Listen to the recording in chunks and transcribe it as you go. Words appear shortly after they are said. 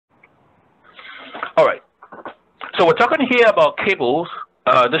All right. So we're talking here about cables.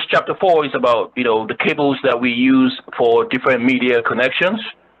 This chapter 4 is about, the cables that we use for different media connections,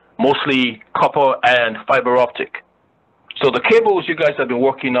 mostly copper and fiber optic. So the cables you guys have been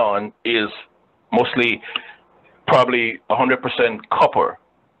working on is mostly probably 100% copper.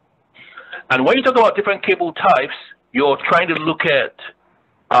 And when you talk about different cable types, you're trying to look at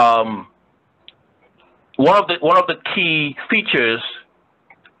one of the key features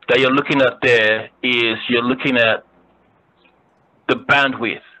that you're looking at there is you're looking at the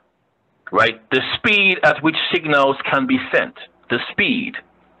bandwidth, right? The speed at which signals can be sent, the speed,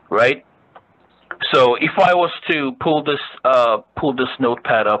 right? So if I was to pull this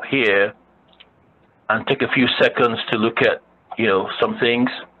notepad up here and take a few seconds to look at, some things.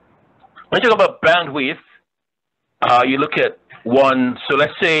 When you talk about bandwidth, you look at one, so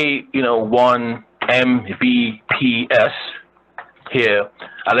let's say, 1 Mbps here,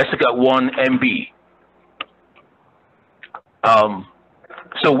 and let's look at 1 MB.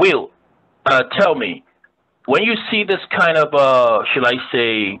 So Will, tell me, when you see this kind of, shall I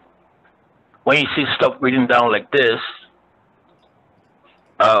say, when you see stuff written down like this,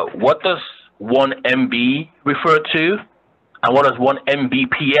 what does 1 MB refer to, and what does 1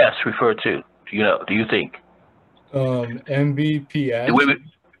 Mbps refer to? Do you think? Mbps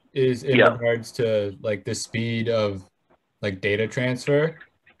is in Yeah. regards to like the speed of like data transfer,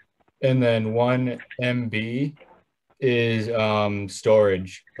 and then 1 MB is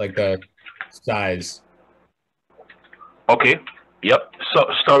storage, like the size. Okay. Yep. So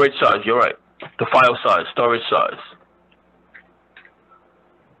storage size. You're right. The file size, storage size.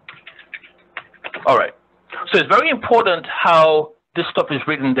 All right. So it's very important how this stuff is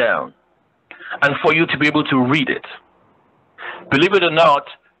written down, and for you to be able to read it. Believe it or not,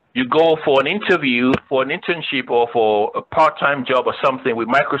 you go for an interview, for an internship, or for a part-time job or something with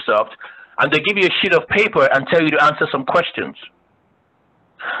Microsoft, and they give you a sheet of paper and tell you to answer some questions.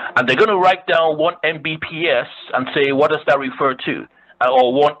 And they're going to write down 1 Mbps and say, what does that refer to?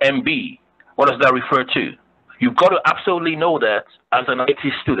 Or 1 MB, what does that refer to? You've got to absolutely know that as an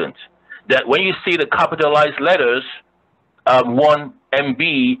IT student, that when you see the capitalized letters, 1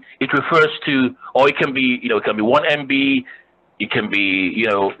 MB, it refers to, or it can be, it can be 1 MB, it can be,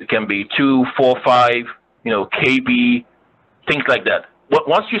 it can be 245, KB, things like that. But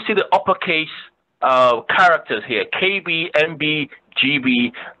once you see the uppercase characters here, KB, MB,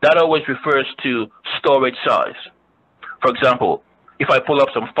 GB, that always refers to storage size. For example, if I pull up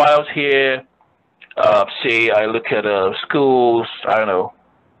some files here, say I look at schools, I don't know,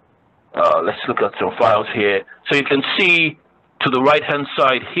 let's look at some files here. So you can see to the right-hand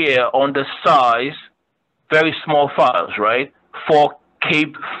side here on the size, very small files, right? 4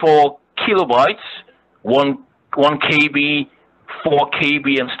 kilobytes, 1 KB, 4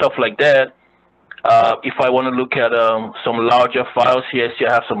 KB, and stuff like that. If I want to look at some larger files here, see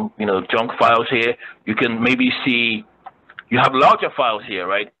I have some junk files here. You can maybe see you have larger files here,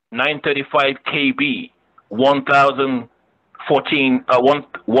 right? 935 KB, 1014,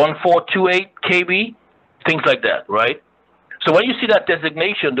 1428 KB, things like that, right? So when you see that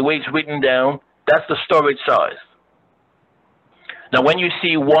designation, the way it's written down, that's the storage size. Now, when you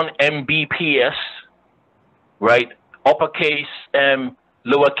see 1 Mbps, right, uppercase M,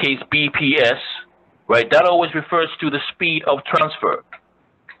 lowercase bps, right, that always refers to the speed of transfer,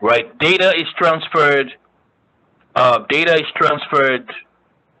 right? Data is transferred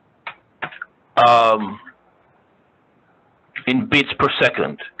in bits per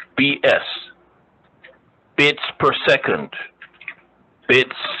second, BS, bits per second,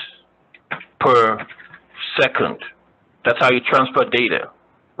 bits per second. That's how you transfer data,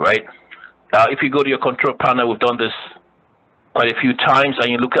 right? If you go to your control panel, we've done this quite a few times, and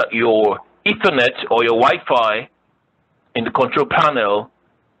you look at your Ethernet or your Wi-Fi in the control panel,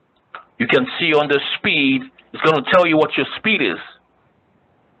 you can see on the speed, it's going to tell you what your speed is.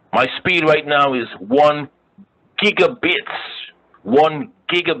 My speed right now is 1 gigabits, 1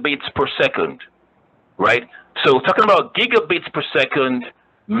 gigabits per second, right? So talking about gigabits per second,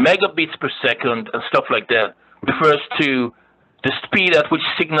 megabits per second, and stuff like that refers to the speed at which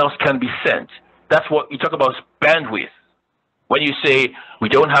signals can be sent. That's what you talk about, bandwidth. When you say we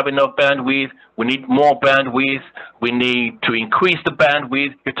don't have enough bandwidth, we need more bandwidth, we need to increase the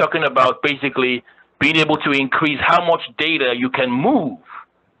bandwidth, you're talking about basically being able to increase how much data you can move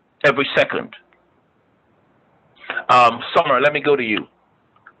every second. Summer, let me go to you.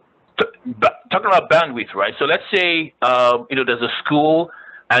 Talking about bandwidth, right? So let's say there's a school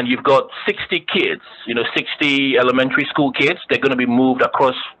and you've got 60 kids, 60 elementary school kids. They're going to be moved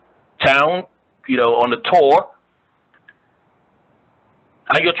across town, on a tour.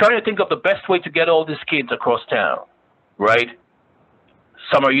 And you're trying to think of the best way to get all these kids across town, right?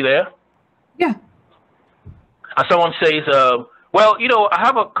 Some, are you there? Yeah. And someone says, well, you know, I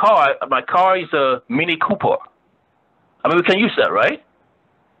have a car. My car is a Mini Cooper. I mean, we can use that, right?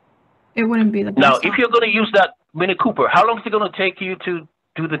 It wouldn't be the best. Now, if you're going to use that Mini Cooper, how long is it going to take you to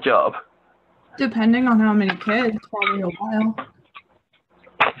do the job? Depending on how many kids, probably a while.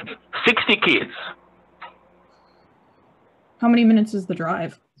 60 kids. How many minutes is the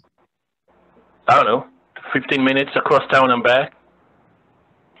drive? I don't know, 15 minutes across town and back.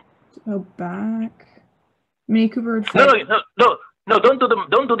 Go back. Mini Cooper would say, No, don't do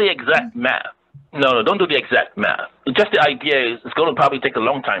the exact math. No, don't do the exact math. Just the idea is it's going to probably take a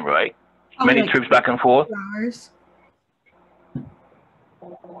long time, right? Many trips back and forth. 2 hours.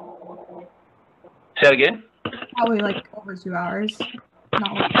 Say it again. Probably like over 2 hours.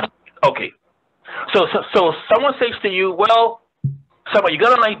 Not like Okay. So someone says to you, well, someone, you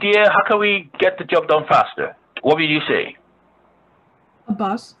got an idea? How can we get the job done faster? What would you say? a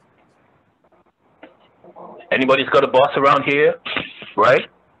bus. Anybody's got a bus around here, right?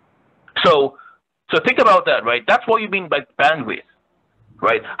 So think about that, right? That's what you mean by bandwidth,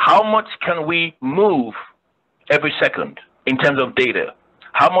 right? How much can we move every second in terms of data?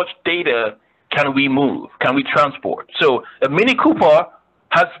 How much data can we move? Can we transport? So a Mini Cooper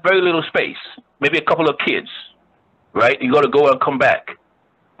has very little space, maybe a couple of kids, right? You got to go and come back.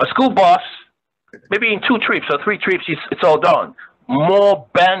 A school bus, maybe in 2 trips or 3 trips, it's all done. More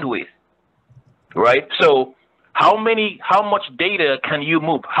bandwidth, right? So how much data can you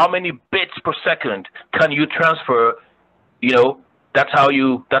move? How many bits per second can you transfer? You know, that's how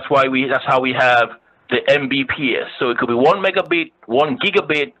we have the Mbps. So it could be 1 megabit, 1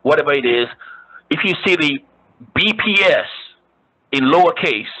 gigabit, whatever it is. If you see the BPS in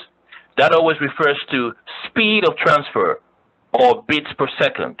lowercase, that always refers to speed of transfer or bits per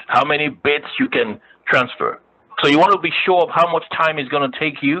second, how many bits you can transfer. So you want to be sure of how much time it's going to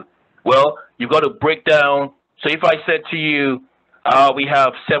take you. Well, you've got to break down. So if I said to you, we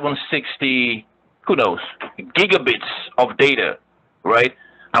have 760, who knows, gigabits of data, right?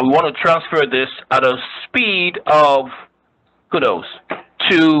 And we want to transfer this at a speed of, who knows,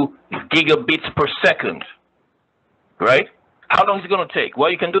 2 gigabits per second, right? How long is it going to take? Well,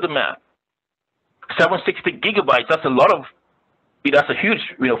 you can do the math. 760 gigabytes, that's a huge,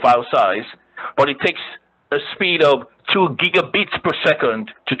 file size, but it takes a speed of 2 gigabits per second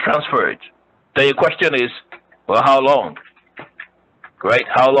to transfer it. Then your question is, well, how long? Right?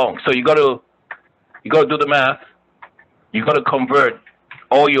 How long? So you got to do the math. You got to convert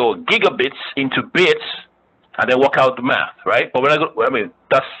all your gigabits into bits, and then work out the math, right? But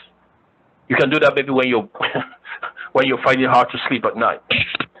you can do that maybe when you're when you're finding it hard to sleep at night.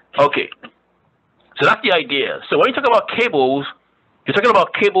 Okay. So that's the idea. So when you talk about cables, you're talking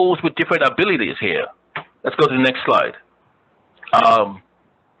about cables with different abilities here. Let's go to the next slide.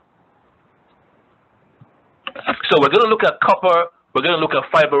 So we're going to look at copper. We're going to look at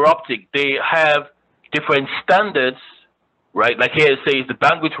fiber optic. They have different standards, right? Like here it says the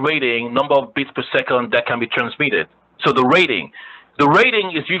bandwidth rating, number of bits per second that can be transmitted. So the rating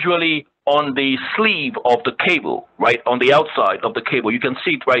is usually on the sleeve of the cable, right? On the outside of the cable. You can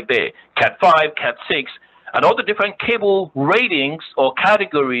see it right there. Cat 5, Cat 6, and all the different cable ratings or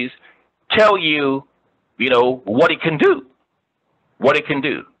categories tell you, what it can do. What it can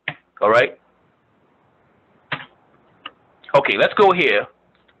do. All right? Okay, let's go here.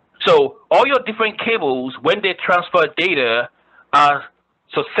 So all your different cables, when they transfer data, are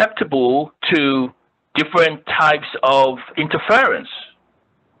susceptible to different types of interference,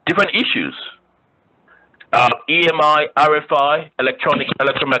 different issues. EMI, RFI,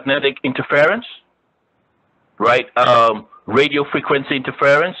 electromagnetic interference, right? Radio frequency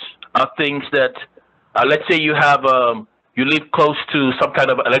interference are things that, let's say you have, you live close to some kind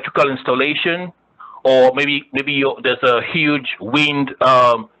of electrical installation, or maybe there's a huge wind,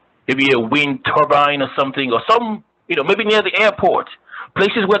 maybe a wind turbine or something, or some, maybe near the airport,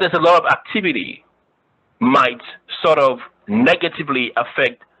 places where there's a lot of activity might sort of negatively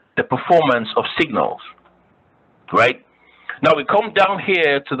affect the performance of signals, right? Now we come down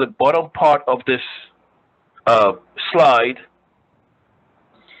here to the bottom part of this slide.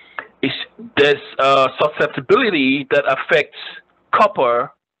 There's susceptibility that affects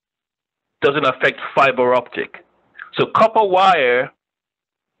copper, doesn't affect fiber optic. So copper wire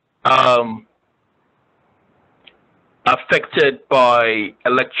affected by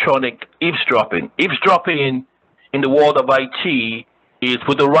electronic eavesdropping. Eavesdropping in the world of IT is,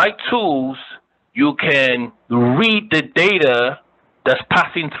 with the right tools, you can read the data that's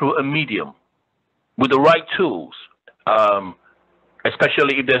passing through a medium with the right tools.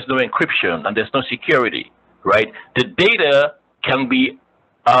 especially if there's no encryption and there's no security, right? The data can be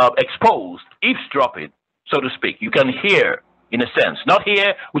exposed, eavesdropping, so to speak. You can hear, in a sense, not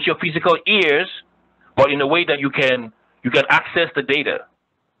hear with your physical ears, but in a way that you can access the data,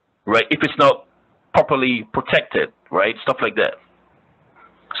 right? If it's not properly protected, right? Stuff like that.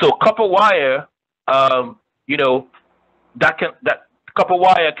 So copper wire, you know, that copper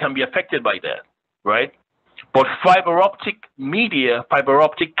wire can be affected by that, right? But fiber optic media, fiber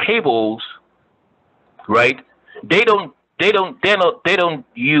optic cables, right? They don't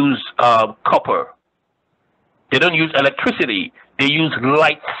use copper. They don't use electricity. They use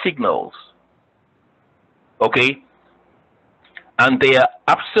light signals. Okay, and they are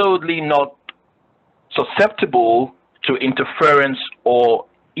absolutely not susceptible to interference or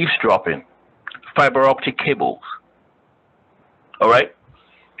eavesdropping. Fiber optic cables. All right.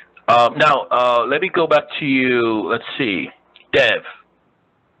 Now, let me go back to you. Let's see. Dev.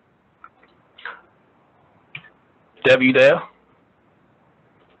 Dev, you there?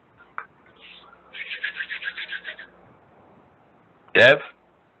 Dev?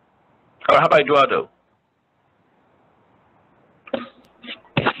 Or how about Eduardo?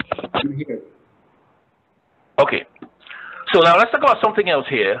 I'm here. Okay. So now let's talk about something else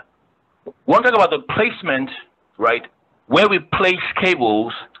here. One thing about the placement, right? Where we place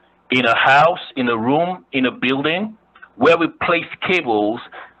cables in a house, in a room, in a building, where we place cables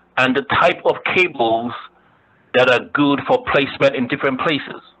and the type of cables that are good for placement in different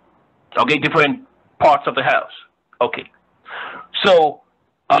places. Okay, different parts of the house. Okay. So,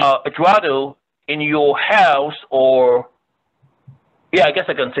 Eduardo, in your house, or yeah, I guess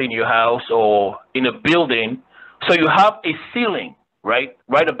I can say in your house or in a building, so you have a ceiling, right?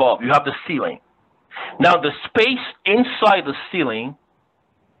 Right above, you have the ceiling. Now, the space inside the ceiling,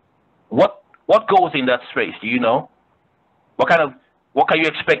 what goes in that space? Do you know? What can you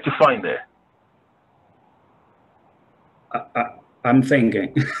expect to find there? I'm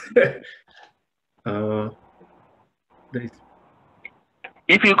thinking.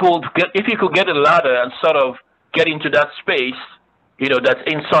 If you could get a ladder and sort of get into that space, you know, that's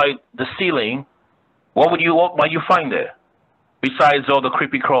inside the ceiling, what might you find there besides all the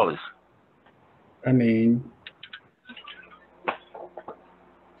creepy crawlers? I mean,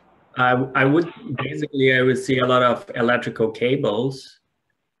 I would see a lot of electrical cables.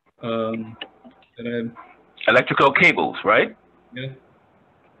 Electrical cables, right? Yeah.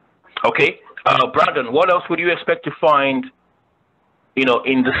 Okay. Brandon, what else would you expect to find, you know,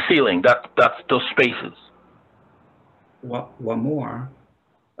 in the ceiling? That's those spaces. One more.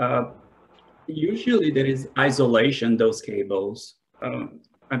 Usually there is isolation, those cables.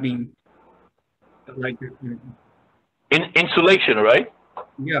 I mean, like Insulation, right?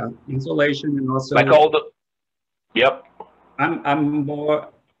 yeah, insulation, and also Like all the. Yep. I'm more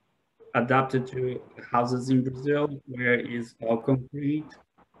adapted to houses in Brazil where it's all concrete,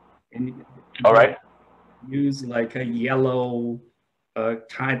 and All right. use like a yellow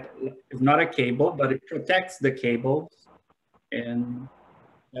type. It's not a cable, but it protects the cables, and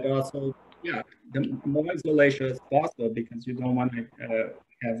that also, yeah, the more isolation as possible, because you don't want to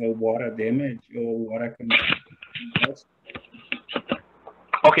have a water damage or water contamination.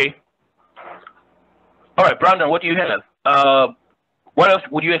 Okay. All right, Brandon, what do you have? What else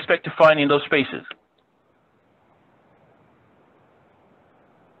would you expect to find in those spaces?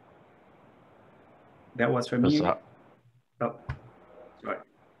 That was for me. Oh,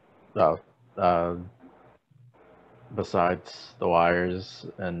 sorry. Besides the wires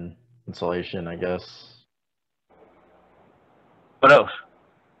and insulation, I guess. What else?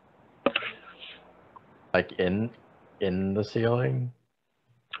 Like in the ceiling?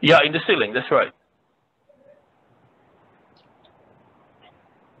 Yeah, in the ceiling, that's right.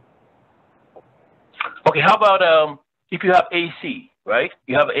 Okay, how about if you have AC, right?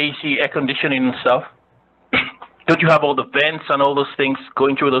 You have AC, air conditioning and stuff. Don't you have all the vents and all those things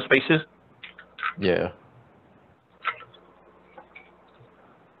going through those spaces? Yeah.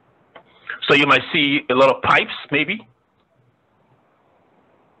 So you might see a lot of pipes, maybe?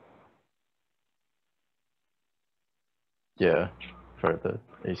 Yeah, for the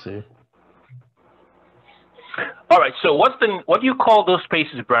AC. All right, so what do you call those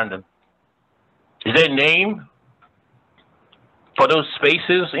spaces, Brandon? Is there a name for those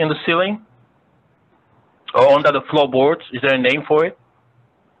spaces in the ceiling? Or under the floorboards? Is there a name for it?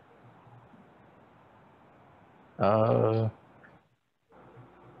 Not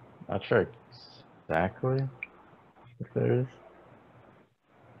sure exactly if there is.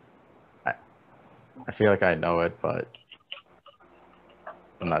 I feel like I know it, but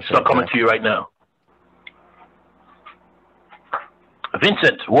I'm not It's sure. not coming to you right now.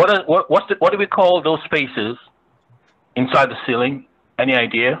 Vincent, what do we call those spaces inside the ceiling? Any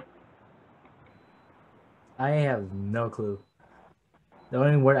idea? I have no clue. The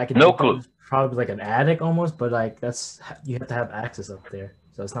only word I can No think clue. of is probably like an attic almost, but like you have to have access up there,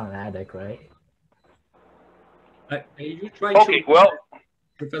 so it's not an attic, right? Are you trying Okay, to, well,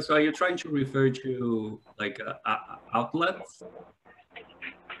 Professor, are you trying to refer to like outlets?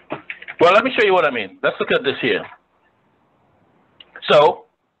 well, let me show you what I mean. Let's look at this here. So,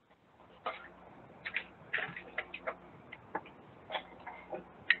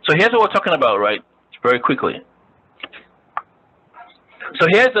 here's what we're talking about, right? Very quickly. So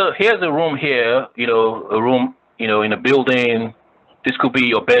here's a room here, a room, in a building. This could be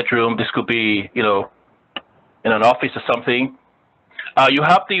your bedroom. This could be, in an office or something. You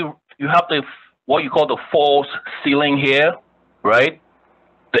have the what you call the false ceiling here, right?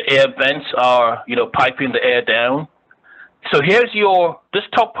 The air vents are, piping the air down. So here's this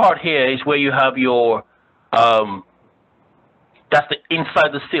top part here is where you have your, that's the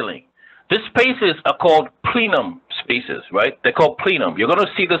inside the ceiling. These spaces are called plenum spaces, right? They're called plenum. You're going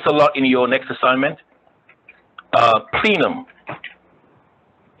to see this a lot in your next assignment. Plenum.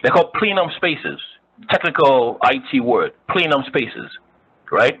 They're called plenum spaces. Technical IT word, plenum spaces,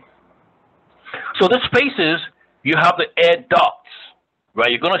 right? So the spaces, you have the air ducts, right?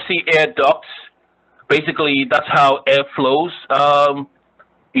 You're going to see air ducts. Basically, that's how air flows, through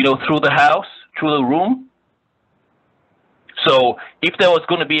the house, through the room. So if there was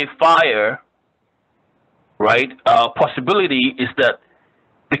going to be a fire, right, possibility is that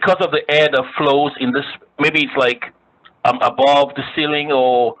because of the air that flows in this, maybe it's like above the ceiling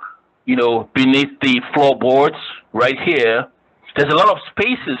or, beneath the floorboards right here, there's a lot of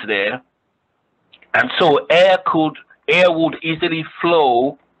spaces there. And so air would easily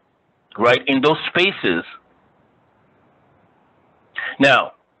flow, right, in those spaces.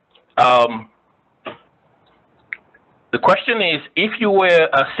 Now, the question is, if you were,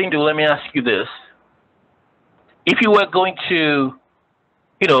 Cindy, let me ask you this. If you were going to,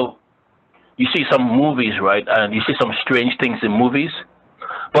 you see some movies, right, and you see some strange things in movies.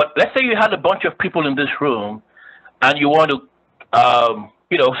 But let's say you had a bunch of people in this room and you want to,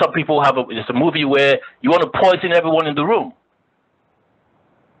 some people have it's a movie where you want to poison everyone in the room.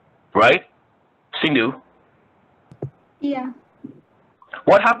 Right? Sindhu? Yeah.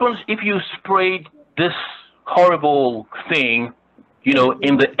 What happens if you sprayed this horrible thing,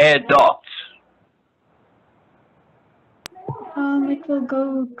 in the air ducts? It will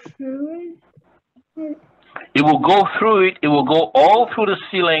go through it. It will go through it. It will go all through the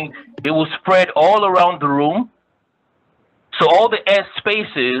ceiling. It will spread all around the room. So all the air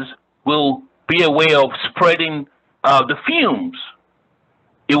spaces will be a way of spreading the fumes.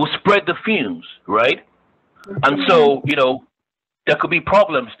 It will spread the fumes, right? And so, there could be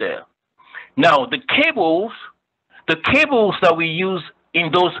problems there. Now, the cables that we use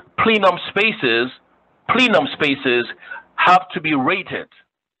in those plenum spaces have to be rated.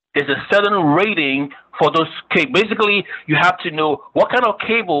 There's a certain rating for those cables. Basically, you have to know what kind of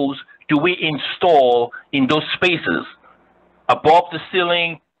cables do we install in those spaces, above the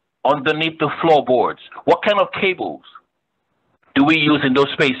ceiling, underneath the floorboards. What kind of cables do we use in those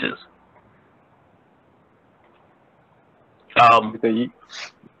spaces?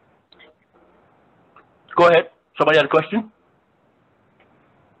 Go ahead. Somebody had a question?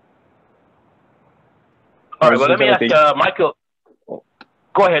 All right. Well, let me ask Michael.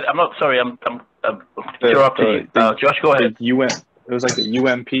 Go ahead. I'm not sorry. I'm interrupting you. Josh, go ahead. It was like the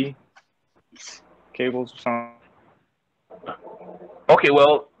UMP cables or something. Okay.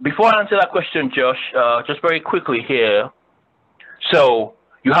 Well, before I answer that question, Josh, just very quickly here. So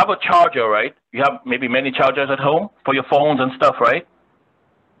you have a charger, right? You have maybe many chargers at home for your phones and stuff, right?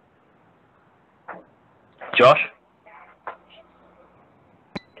 Josh?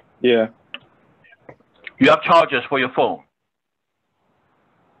 Yeah. You have chargers for your phone.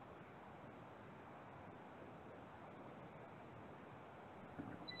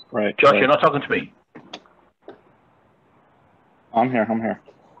 Right. Josh, right. you're not talking to me. I'm here.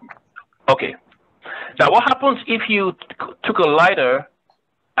 Okay. Now, what happens if you took a lighter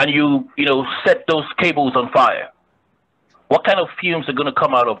and you set those cables on fire? What kind of fumes are going to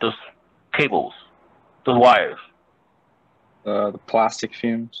come out of those cables, those wires? The plastic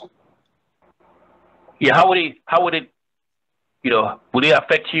fumes. Yeah. How would it? Would it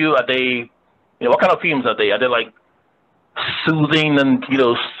affect you? Are they? What kind of fumes are they? Are they like soothing and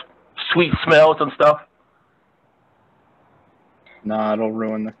sweet smells and stuff? No, it'll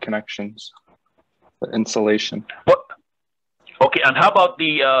ruin the connections, the insulation. What? Okay, and how about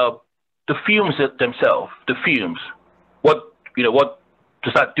the fumes themselves? The fumes. What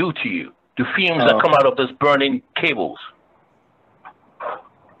does that do to you? The fumes that come out of those burning cables.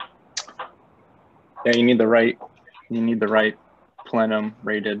 Yeah, you need the right plenum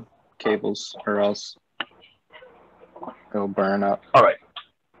rated cables, or else it'll burn up. All right.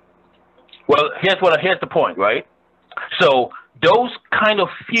 Well, here's the point, right? So those kind of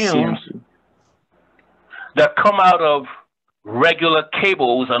fumes that come out of regular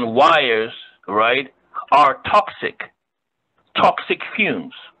cables and wires, right, are toxic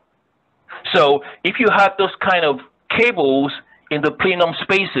fumes. So if you had those kind of cables in the plenum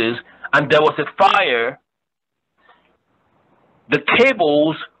spaces and there was a fire, the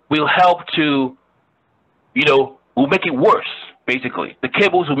cables will help to, will make it worse, basically. The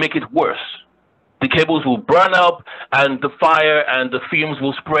cables will make it worse. The cables will burn up and the fire and the fumes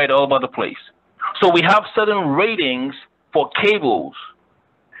will spread all over the place. So we have certain ratings for cables.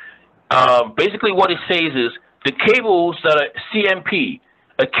 Basically what it says is the cables that are CMP,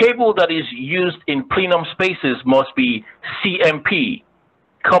 a cable that is used in plenum spaces must be CMP,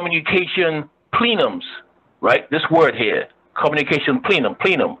 communication plenums, right? This word here, communication plenum.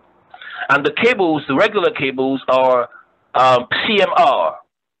 And the cables, the regular cables are CMR,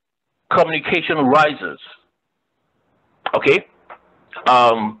 communication risers. Okay?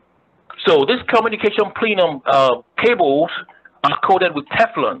 So this communication plenum cables are coated with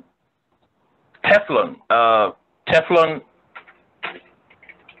Teflon. Teflon,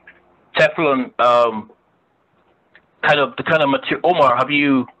 kind of material. Omar, have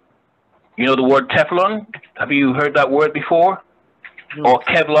you know the word Teflon? Have you heard that word before? No. Or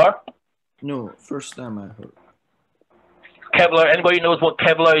Kevlar? No, first time I heard. Kevlar, anybody knows what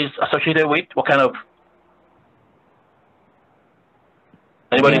Kevlar is associated with? What kind of?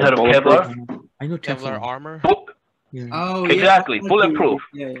 Anybody heard of Kevlar? I know Kevlar armor. Yeah. Oh, exactly, yeah. bulletproof.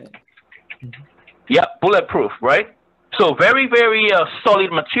 Yeah. Yeah, bulletproof, right? So very, very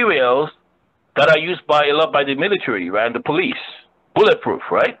solid materials that are used by a lot by the military, right, and the police. Bulletproof,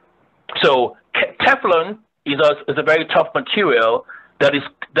 right? So Teflon is a very tough material that is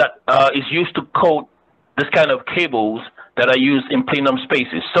used to coat this kind of cables that are used in plenum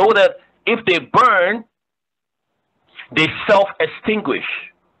spaces, so that if they burn, they self-extinguish.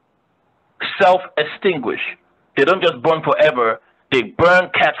 They don't just burn forever. They burn,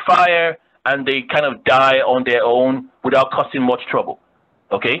 catch fire, and they kind of die on their own without causing much trouble.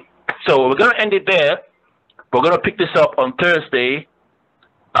 Okay? So we're going to end it there. We're going to pick this up on Thursday.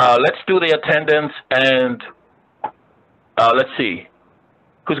 Let's do the attendance, and let's see.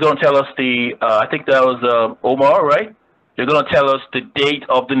 Who's going to tell us the, I think that was Omar, right? You're going to tell us the date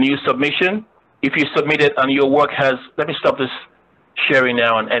of the new submission. If you submit it and your work has, let me stop this sharing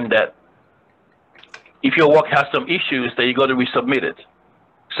now and end that. If your work has some issues, then you got to resubmit it.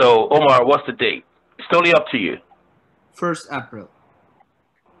 So, Omar, what's the date? It's totally up to you. 1st April.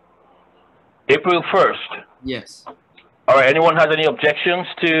 April 1st? Yes. All right, anyone has any objections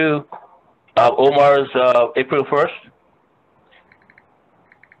to Omar's April 1st?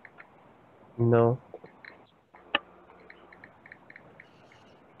 No.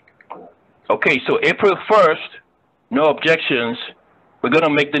 Okay, so April 1st, no objections. We're going to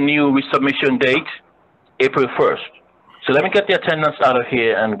make the new resubmission date April 1st. So let me get the attendance out of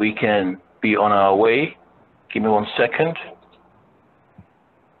here and we can be on our way. Give me 1 second.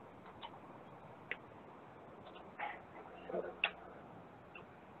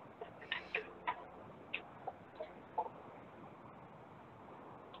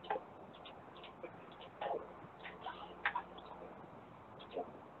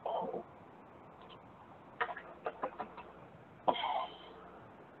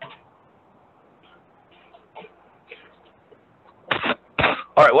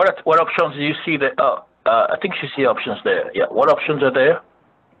 All right, what options do you see there? I think you see options there. Yeah, what options are there?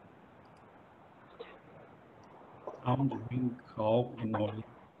 Call in order.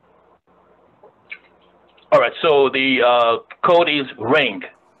 All right, so the code is ring.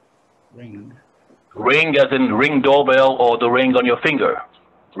 Ring. Ring as in ring doorbell or the ring on your finger.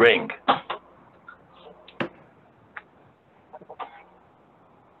 Ring.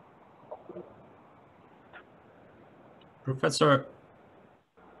 Professor.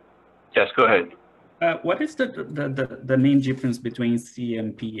 Yes, go ahead. What is the main difference between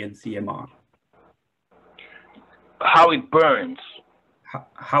CMP and CMR? How it burns.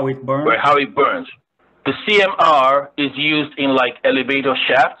 How it burns? Right, how it burns. The CMR is used in like elevator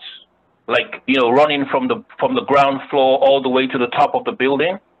shafts, like running from the ground floor all the way to the top of the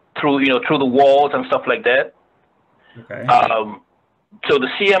building through through the walls and stuff like that. Okay. So the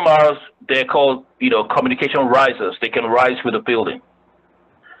CMRs, they're called communication risers. They can rise with the building.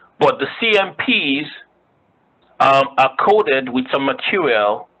 But the CMPs are coated with some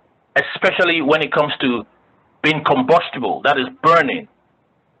material, especially when it comes to being combustible, that is burning,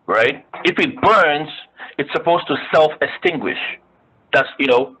 right? If it burns, it's supposed to self-extinguish. That's,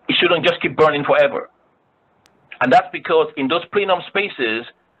 it shouldn't just keep burning forever. And that's because in those plenum spaces,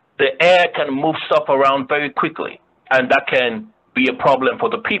 the air can move stuff around very quickly, and that can be a problem for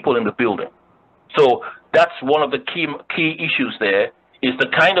the people in the building. So that's one of the key issues there, is the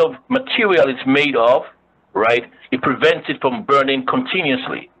kind of material it's made of, right? It prevents it from burning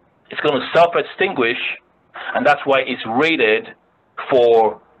continuously. It's going to self-extinguish, and that's why it's rated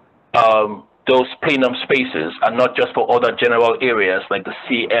for those plenum spaces and not just for other general areas like the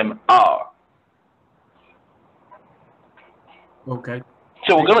CMR. Okay.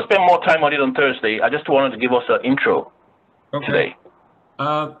 So we're going to spend more time on it on Thursday. I just wanted to give us an intro today.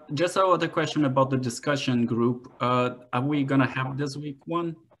 Just another question about the discussion group. Are we going to have this week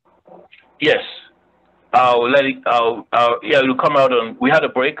one? Yes. Yeah, it'll come out on, we had a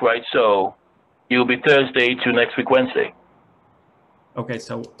break, right? So it'll be Thursday to next week, Wednesday. Okay,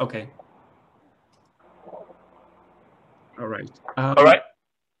 so, okay. All right. All right.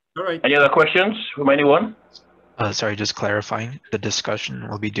 All right. Any other questions from anyone? Sorry, just clarifying, the discussion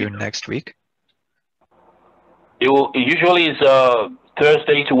will be due next week? It usually is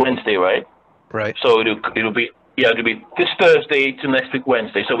Thursday to Wednesday, right? Right. So it'll be this Thursday to next week,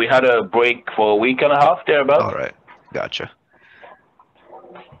 Wednesday. So we had a break for a week and a half, thereabouts. All right, gotcha.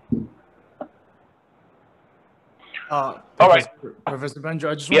 All right, Professor Banjo,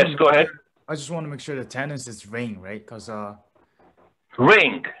 I just go ahead. I just want to make sure the tennis is ring, right? Because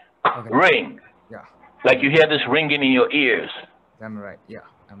ring, okay. Ring. Yeah. Like you hear this ringing in your ears. I'm right. Yeah,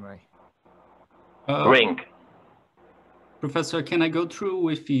 I'm right. Ring. Professor, can I go through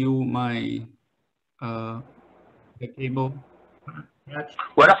with you my the cable?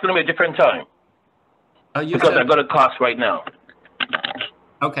 Well, that's going to be a different time. Because I got a class right now.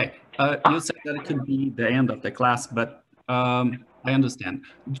 Okay. You said that it could be the end of the class, but I understand.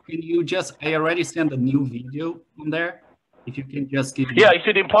 Can you just, I already sent a new video on there. If you can just give me... Yeah, you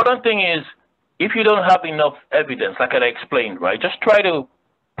see, the important thing is, if you don't have enough evidence, like I explained, right, just try to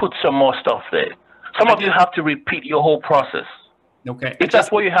put some more stuff there. Some of you have to repeat your whole process. Okay. If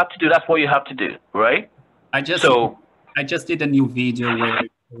that's what you have to do, that's what you have to do, right? I just did a new video where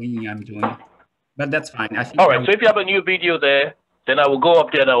I'm doing it. But that's fine. I think all right, so if you have a new video there, then I will go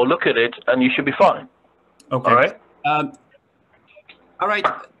up there and I will look at it, and you should be fine. Okay. All right? All right.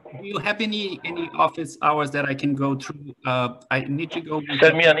 Do you have any office hours that I can go through? I need to go...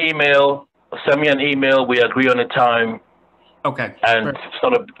 Send me an email. Send me an email. We agree on a time. Okay. And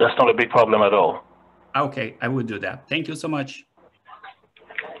that's not a big problem at all. Okay, I will do that. Thank you so much.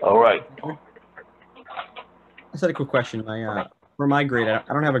 All right. I just had a quick question. For my grade, I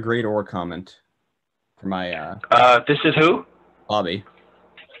don't have a grade or comment for my... this is who? Bobby.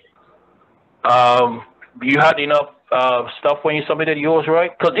 You had enough stuff when you submitted yours,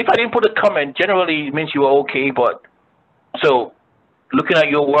 right? Because if I didn't put a comment, generally it means you were okay, but... So, looking at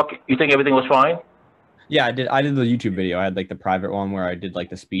your work, you think everything was fine? Yeah, I did the YouTube video. I had like the private one where I did like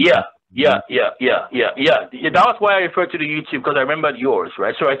the speech. Yeah. That was why I referred to the YouTube, because I remembered yours,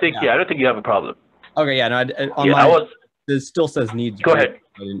 right? So I think, I don't think you have a problem. Okay, yeah, no, it still says needs. Go ahead.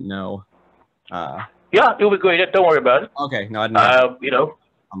 I didn't know. Yeah, it'll be great. Don't worry about it. Okay, no, I didn't know.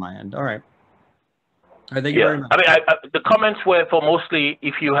 On my end. All right. All right, thank you very much. I mean, the comments were for mostly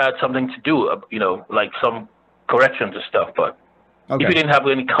if you had something to do, like some corrections and stuff, but if you didn't have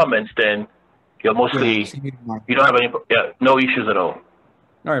any comments, then you're mostly, you don't have any, no issues at all.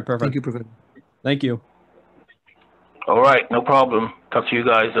 All right, perfect. Thank you, Professor. Thank you. All right, no problem. Talk to you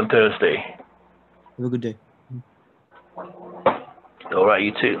guys on Thursday. Have a good day. All right,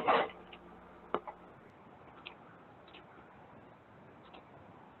 you too.